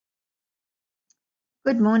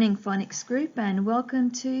Good morning, phonics group, and welcome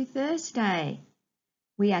to Thursday.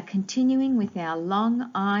 We are continuing with our long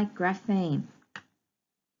I grapheme.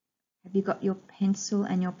 Have you got your pencil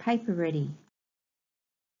and your paper ready?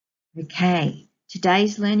 Okay,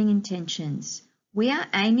 today's learning intentions. We are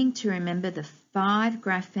aiming to remember the 5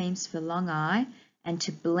 graphemes for long I and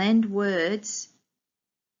to blend words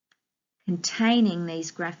containing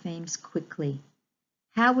these graphemes quickly.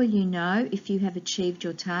 How will you know if you have achieved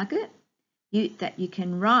your target? That you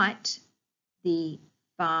can write the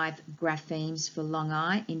 5 graphemes for long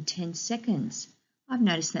I in 10 seconds. I've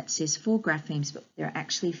noticed that says 4 graphemes, but there are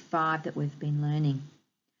actually 5 that we've been learning.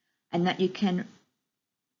 And that you can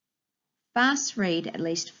fast read at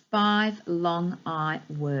least 5 long I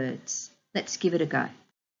words. Let's give it a go.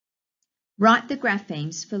 Write the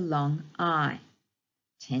graphemes for long I.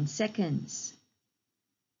 10 seconds.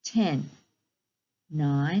 10,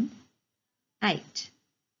 9, 8,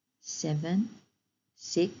 7,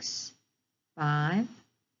 6, 5,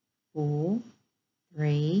 4,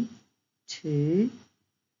 3, 2,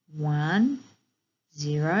 1,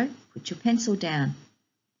 0. Put your pencil down.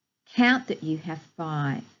 Count that you have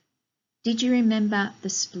 5. Did you remember the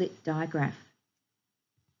split digraph?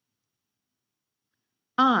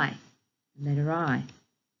 I, letter I.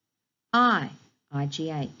 I,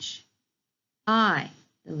 IGH. I,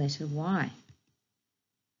 the letter Y.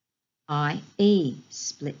 IE,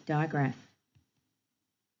 split digraph.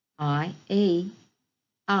 IE,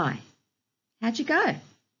 I. How'd you go?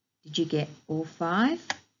 Did you get all 5?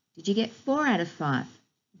 Did you get 4 out of 5?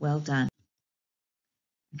 Well done.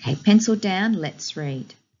 Okay, pencil down, let's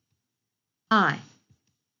read. I,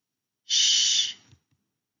 sh,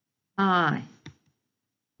 I,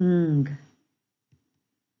 ng,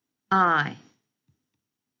 I,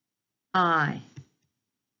 I,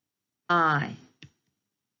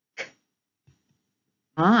 k,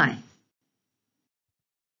 I.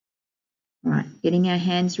 Right, getting our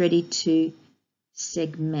hands ready to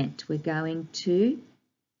segment. We're going to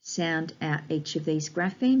sound out each of these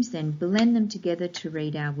graphemes, then blend them together to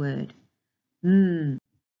read our word.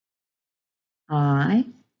 I,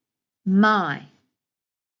 my.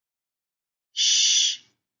 Sh,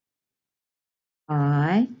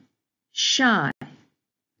 I, shy.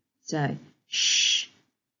 So, sh,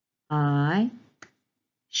 I,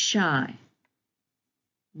 shy.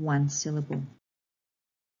 1 syllable.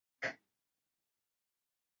 K,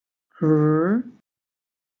 cr,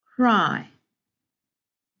 cry.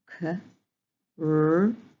 K,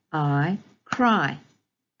 r, I, cry.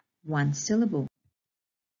 1 syllable.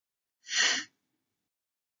 F,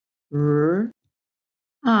 r,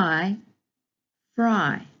 I,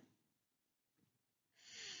 fry.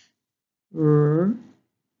 R,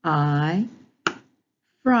 I,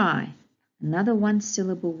 fry. Another 1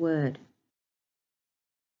 syllable word.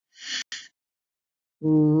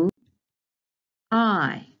 F,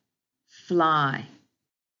 I, fly.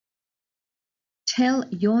 Tell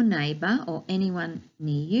your neighbour or anyone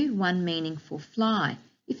near you one meaning for fly.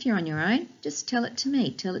 If you're on your own, just tell it to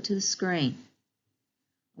me. Tell it to the screen.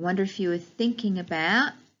 I wonder if you were thinking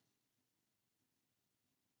about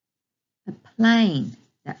a plane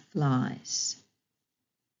that flies.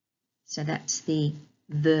 So that's the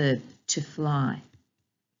verb, to fly.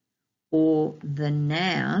 Or the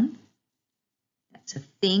noun, that's a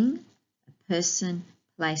thing, a person,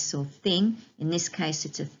 place or thing. In this case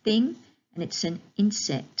it's a thing and it's an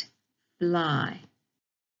insect, fly.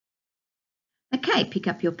 Okay, pick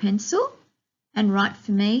up your pencil and write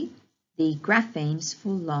for me the graphemes for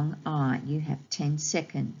long I. You have 10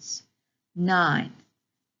 seconds. 9,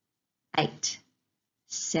 8,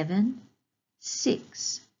 7,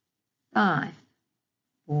 6, 5,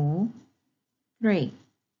 4, 3,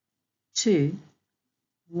 2,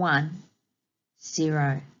 1,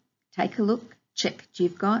 0. Take a look, check that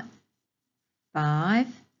you've got 5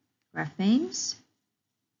 graphemes.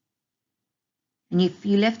 And if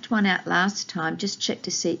you left one out last time, just check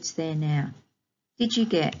to see it's there now. Did you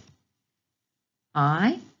get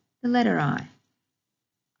I, the letter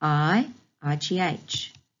I, IGH.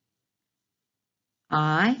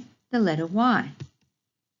 I, the letter Y.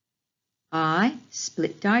 I,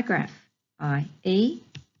 split digraph. IE,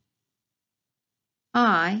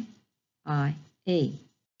 I, IE.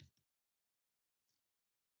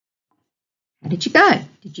 How did you go?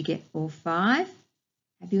 Did you get all 5?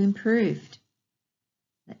 Have you improved?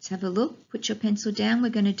 Let's have a look. Put your pencil down. We're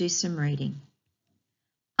going to do some reading.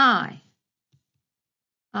 I,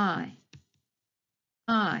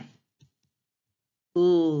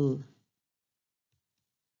 ooh.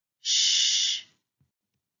 Sh,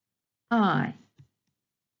 I,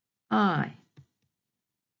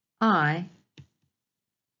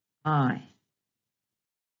 I.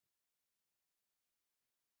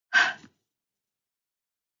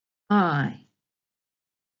 I.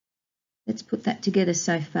 Let's put that together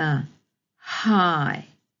so far. High.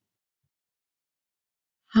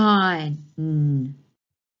 Hind.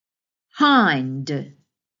 Hind.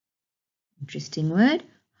 Interesting word.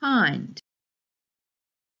 Hind.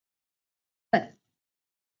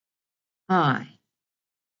 I.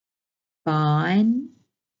 Bind.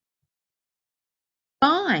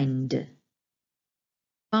 Bind.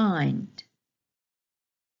 Bind.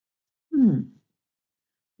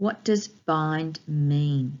 What does bind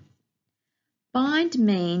mean? Bind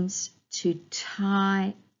means to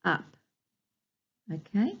tie up.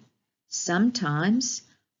 Okay? Sometimes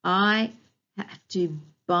I have to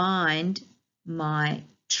bind my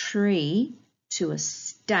tree to a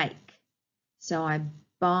stake. So I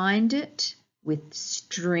bind it with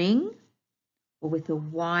string or with a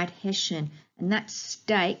white hessian, and that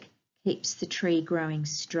stake keeps the tree growing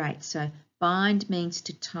straight. So bind means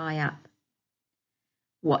to tie up.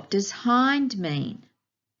 What does hind mean?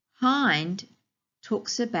 Hind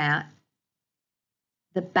talks about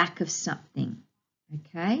the back of something.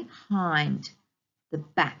 Okay, hind, the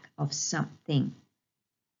back of something.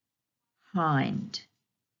 Hind.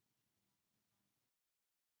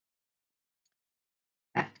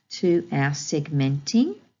 Back to our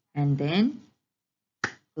segmenting and then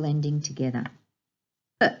blending together.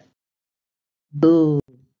 Bull,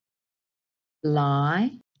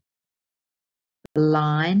 lie,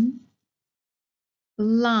 blind,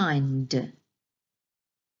 blind.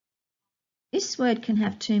 This word can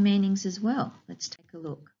have two meanings as well. Let's take a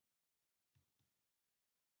look.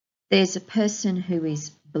 There's a person who is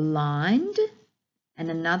blind, and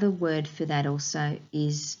another word for that also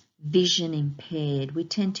is vision impaired. We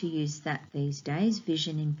tend to use that these days,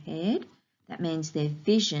 vision impaired. That means their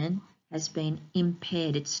vision has been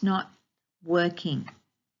impaired. It's not working.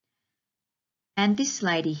 And this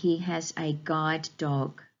lady here has a guide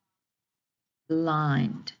dog,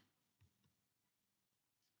 blind.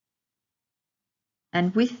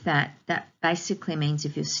 And with that, that basically means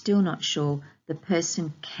if you're still not sure, the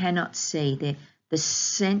person cannot see. The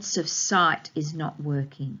sense of sight is not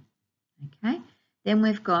working. Okay? Then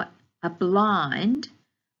we've got a blind,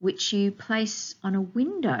 which you place on a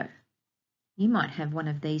window. You might have one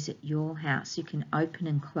of these at your house. You can open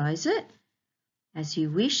and close it as you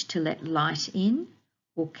wish to let light in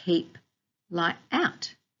or keep light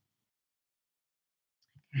out.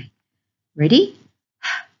 Okay, ready?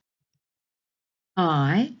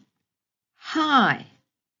 I, high.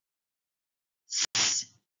 S,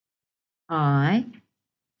 I,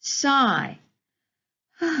 sigh.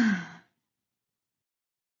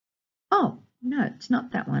 Oh, no, it's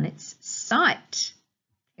not that one. It's sight.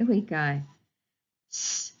 Here we go.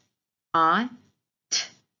 S, I, t.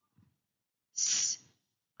 S,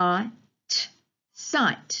 I, t.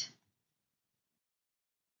 Sight.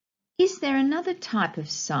 Is there another type of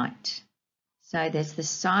sight? So there's the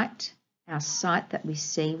sight, our sight that we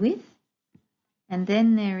see with, and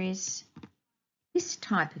then there is this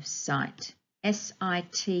type of sight,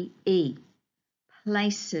 S-I-T-E,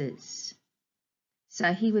 places.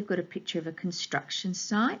 So here we've got a picture of a construction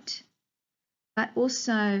site, but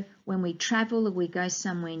also when we travel or we go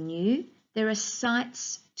somewhere new, there are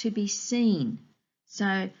sights to be seen.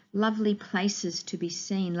 So lovely places to be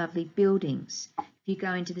seen, lovely buildings. If you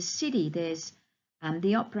go into the city, there's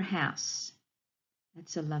the Opera House.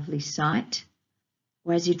 That's a lovely sight.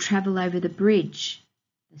 Or as you travel over the bridge,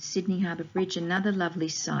 the Sydney Harbour Bridge, another lovely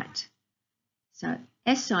sight. So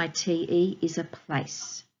S-I-T-E is a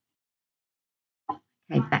place.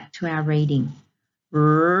 Okay, back to our reading.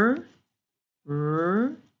 R,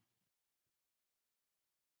 R,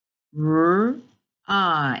 R,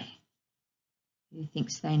 I. Who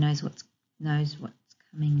thinks they knows what's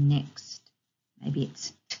coming next? Maybe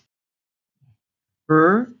it's T.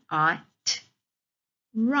 R, I, T.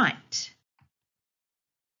 Right.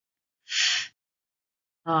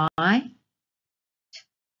 I, T.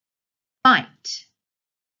 Fight.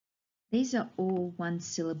 These are all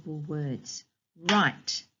one-syllable words.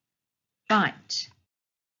 Right. Fight.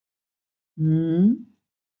 N,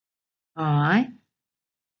 I,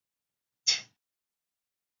 T.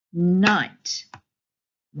 Night.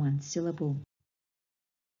 One syllable.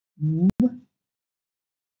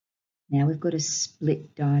 Now we've got a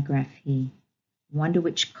split digraph here. Wonder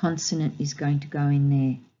which consonant is going to go in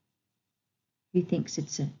there. Who thinks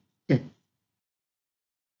it's a D?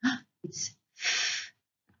 It's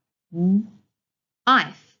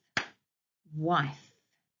Ife. Wife.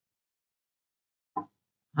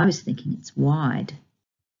 I was thinking it's wide.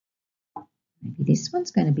 Maybe this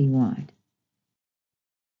one's going to be wide.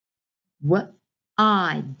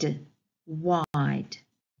 Wide. Wide.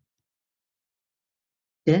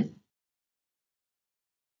 D,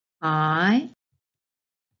 I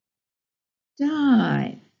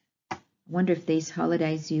dive. I wonder if these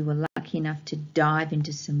holidays you were lucky enough to dive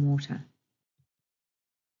into some water.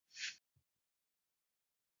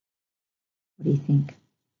 What do you think?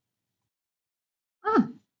 Oh,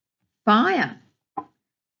 fire.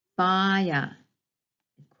 Fire.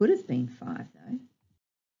 It could have been 5 though.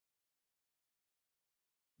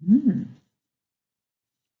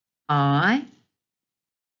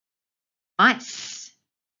 Ice.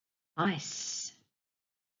 Ice.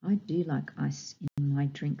 I do like ice in my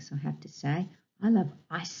drinks, I have to say. I love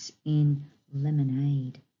ice in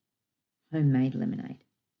lemonade. Homemade lemonade.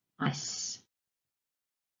 Ice.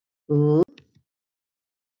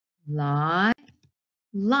 Like.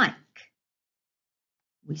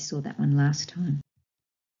 We saw that one last time.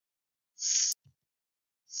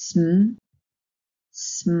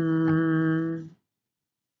 Smile.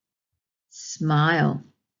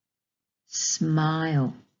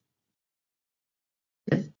 Smile.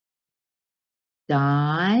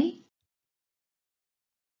 Die.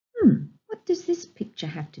 What does this picture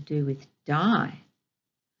have to do with die?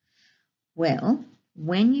 Well,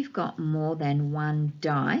 when you've got more than one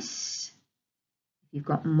dice, if you've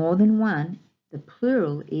got more than one, the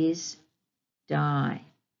plural is die.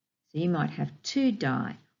 So you might have 2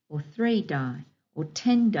 die, or 3 die, or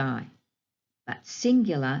 10 die, but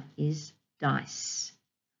singular is dice.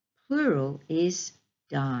 Plural is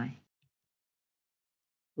die.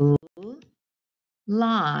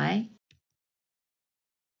 Lie.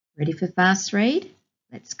 Ready for fast read?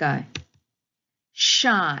 Let's go.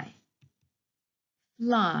 Shy.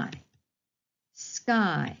 Fly.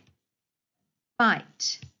 Sky.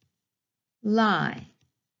 Bite. Lie.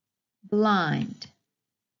 Blind.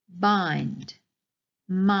 Bind.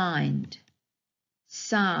 Mind.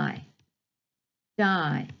 Sigh.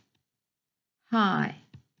 Die. High.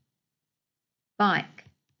 Bike.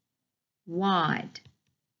 Wide.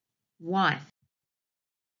 Wife.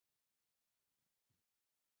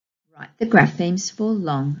 Write the graphemes for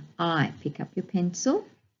long I. Pick up your pencil.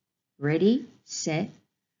 Ready, set,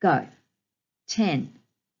 go. 10.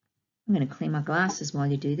 I'm going to clean my glasses while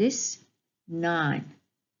you do this. 9.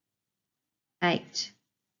 8.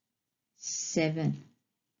 7.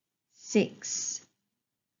 6.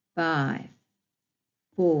 5.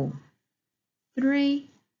 4. 3.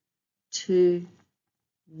 2.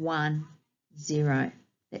 1. 0.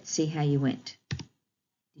 Let's see how you went.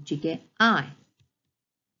 Did you get I?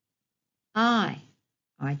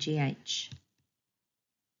 I-G-H.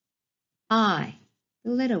 I,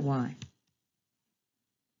 the letter Y.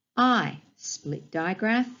 I, split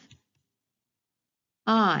digraph.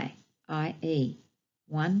 I-E.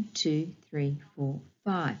 1, 2, 3, 4,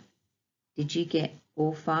 5. Did you get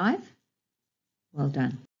all 5? Well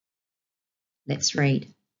done. Let's read.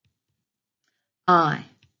 I.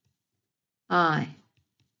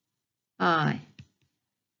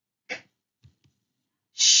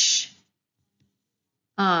 Sh.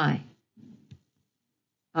 I.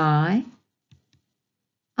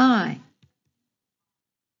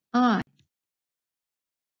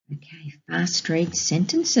 Okay, fast read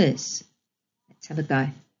sentences. Let's have a go.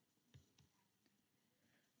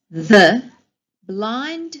 The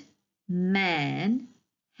blind man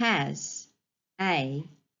has a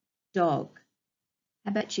dog.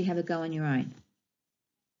 How about you have a go on your own?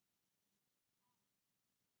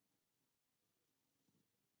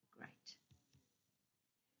 Great.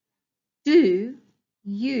 Do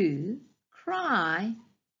you cry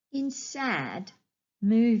in sad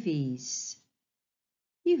movies?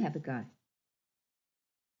 You have a go.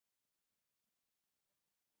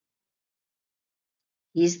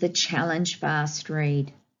 Here's the challenge fast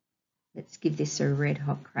read. Let's give this a red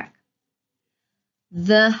hot crack.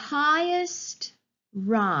 The highest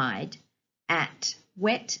ride at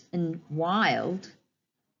Wet and Wild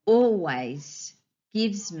always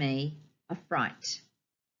gives me a fright.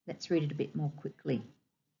 Let's read it a bit more quickly.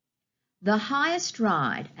 The highest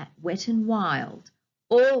ride at Wet and Wild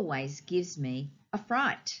always gives me a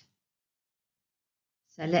fright.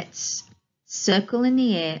 So let's circle in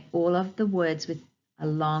the air all of the words with a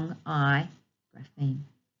long I grapheme.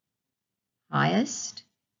 Highest,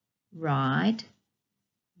 ride,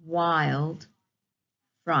 wild,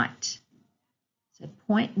 fright. So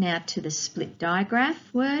point now to the split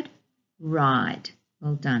digraph word, ride.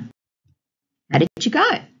 Well done. How did you go?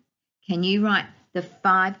 Can you write the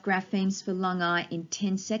 5 graphemes for long I in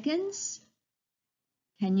 10 seconds?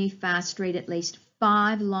 Can you fast read at least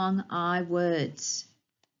 5 long I words?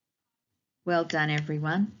 Well done,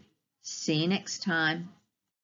 everyone. See you next time.